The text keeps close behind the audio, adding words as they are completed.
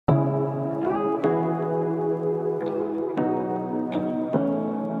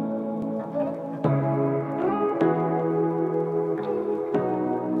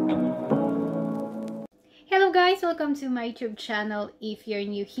welcome to my YouTube channel. If you're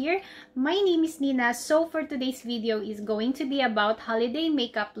new here, my name is Nina. So for today's video is going to be about holiday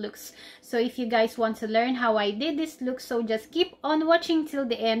makeup looks. So if you guys want to learn how I did this look, so just keep on watching till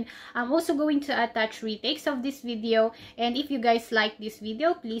the end. I'm also going to attach retakes of this video, and if you guys like this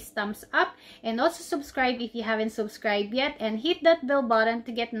video, please thumbs up and also subscribe if you haven't subscribed yet, and hit that bell button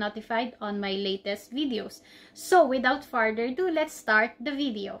to get notified on my latest videos. So without further ado, let's start the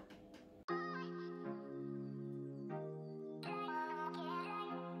video.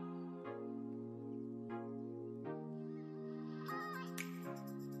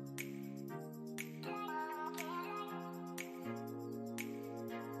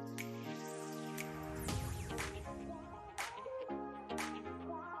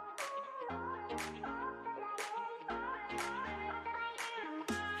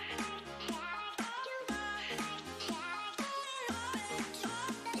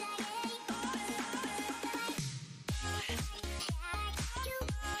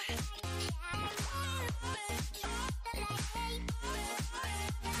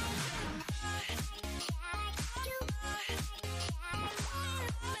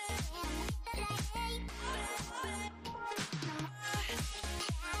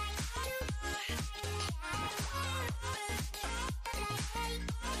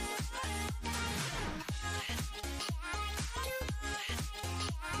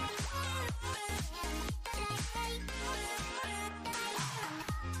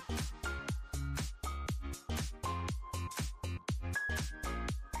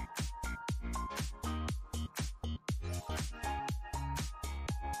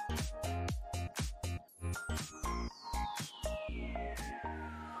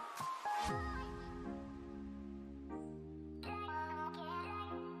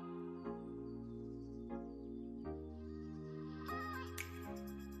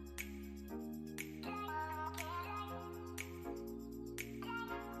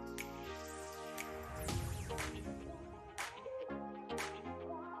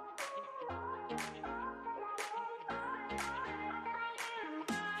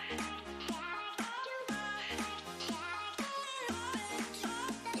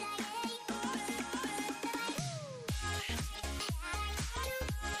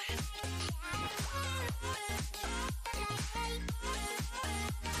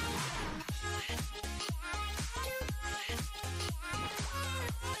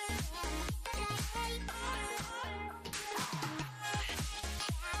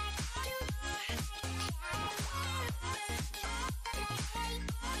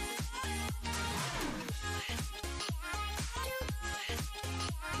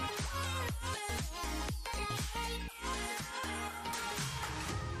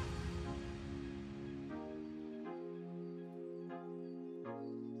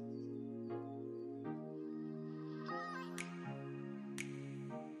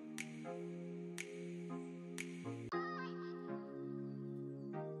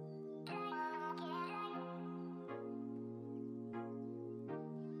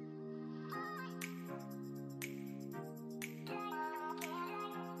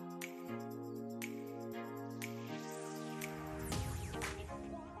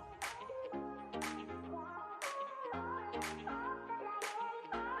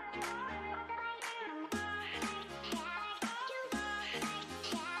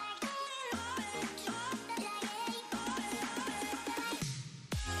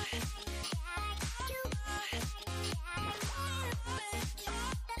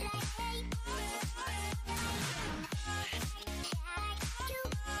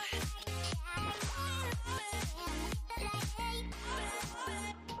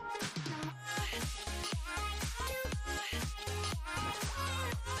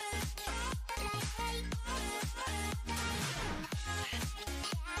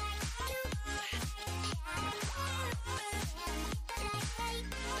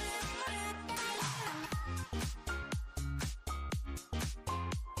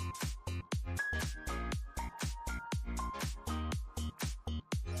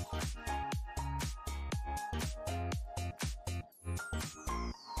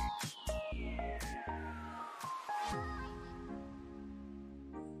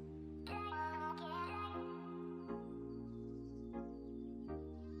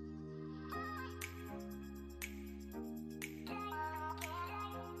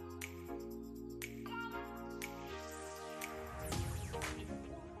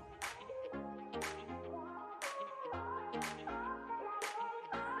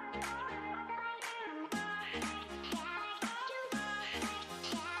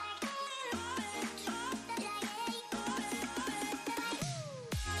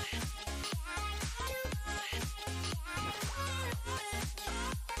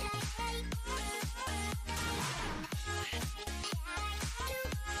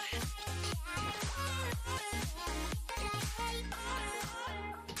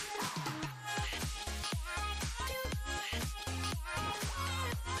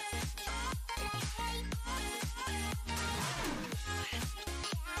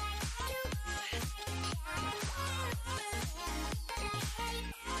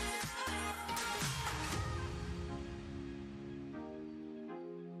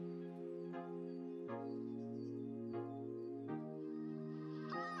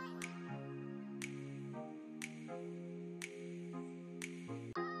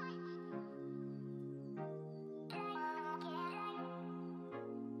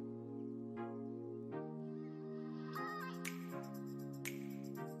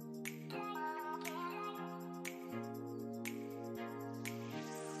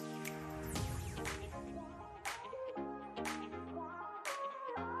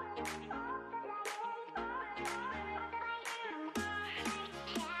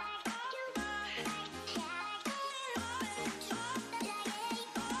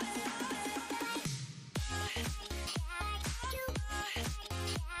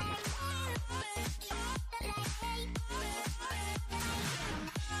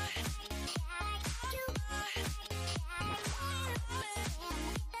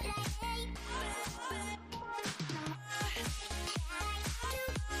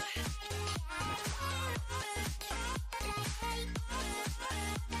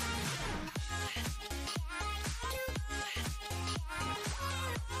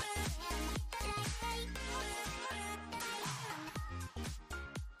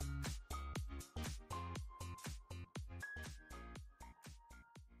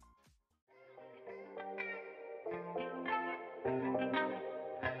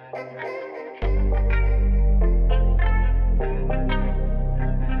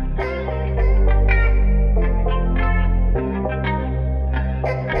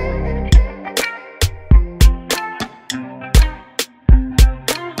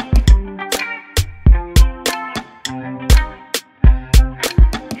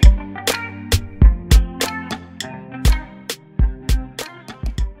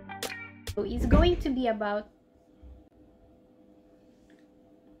 is going to be about.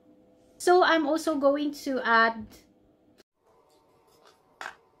 So I'm also going to add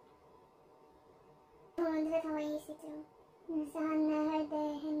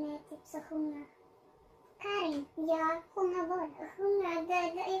Karin, ja, hon har varit, jag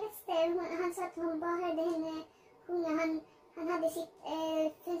vet inte, han sa att hon bara hörde henne sjunga, han hade sitt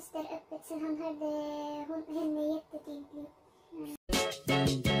fönster öppet så han hörde henne jättetydligt.